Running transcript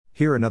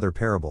Here another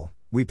parable: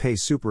 we pay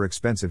super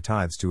expensive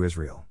tithes to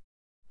Israel.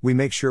 We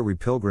make sure we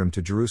pilgrim to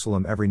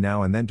Jerusalem every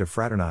now and then to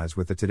fraternize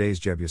with the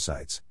today's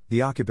Jebusites,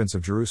 the occupants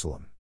of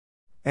Jerusalem.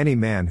 Any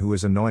man who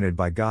is anointed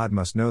by God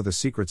must know the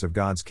secrets of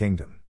God's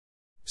kingdom.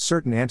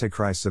 Certain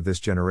antichrists of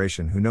this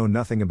generation who know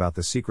nothing about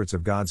the secrets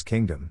of God's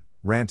kingdom,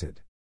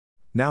 ranted.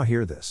 Now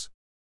hear this.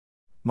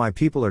 My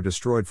people are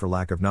destroyed for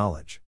lack of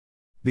knowledge.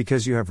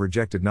 Because you have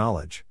rejected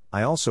knowledge,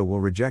 I also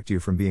will reject you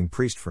from being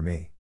priest for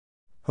me.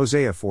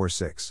 Hosea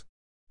 4:6.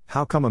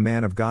 How come a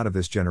man of God of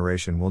this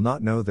generation will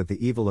not know that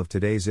the evil of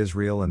today's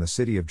Israel and the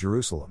city of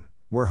Jerusalem,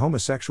 where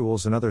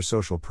homosexuals and other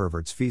social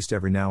perverts feast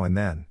every now and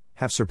then,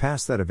 have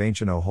surpassed that of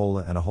ancient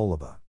Oholah and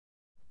Oholibah?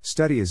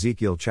 Study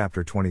Ezekiel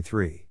chapter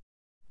 23.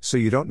 So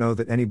you don't know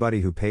that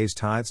anybody who pays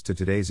tithes to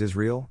today's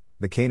Israel,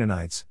 the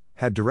Canaanites,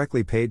 had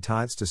directly paid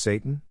tithes to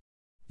Satan?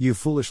 You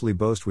foolishly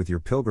boast with your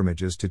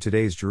pilgrimages to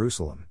today's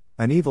Jerusalem,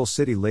 an evil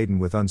city laden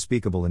with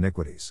unspeakable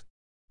iniquities.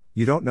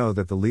 You don't know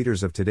that the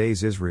leaders of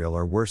today's Israel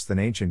are worse than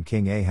ancient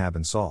King Ahab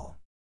and Saul.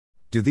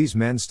 Do these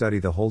men study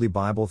the Holy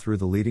Bible through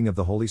the leading of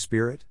the Holy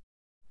Spirit?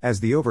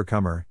 As the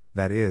overcomer,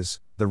 that is,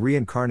 the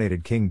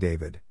reincarnated King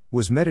David,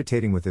 was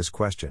meditating with this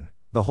question,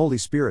 the Holy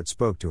Spirit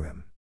spoke to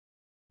him.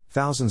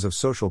 Thousands of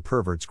social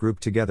perverts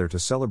grouped together to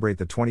celebrate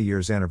the 20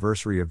 years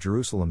anniversary of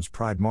Jerusalem's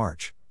Pride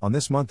March, on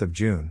this month of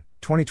June,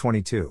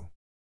 2022.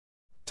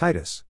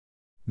 Titus.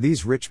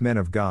 These rich men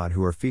of God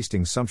who are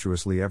feasting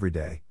sumptuously every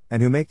day,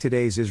 and who make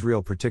today's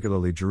Israel,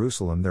 particularly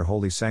Jerusalem, their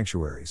holy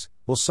sanctuaries,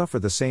 will suffer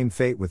the same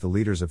fate with the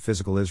leaders of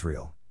physical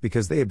Israel,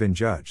 because they have been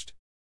judged.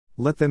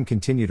 Let them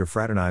continue to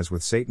fraternize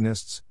with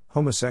Satanists,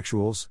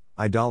 homosexuals,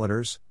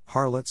 idolaters,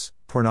 harlots,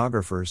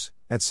 pornographers,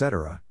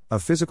 etc.,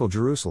 of physical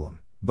Jerusalem,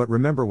 but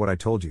remember what I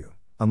told you: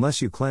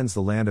 unless you cleanse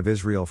the land of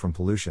Israel from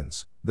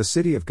pollutions, the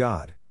city of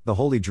God, the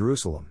holy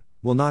Jerusalem,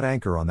 will not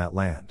anchor on that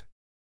land.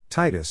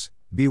 Titus,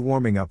 be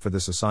warming up for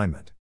this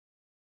assignment.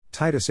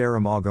 Titus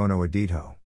Aram Algono Adito.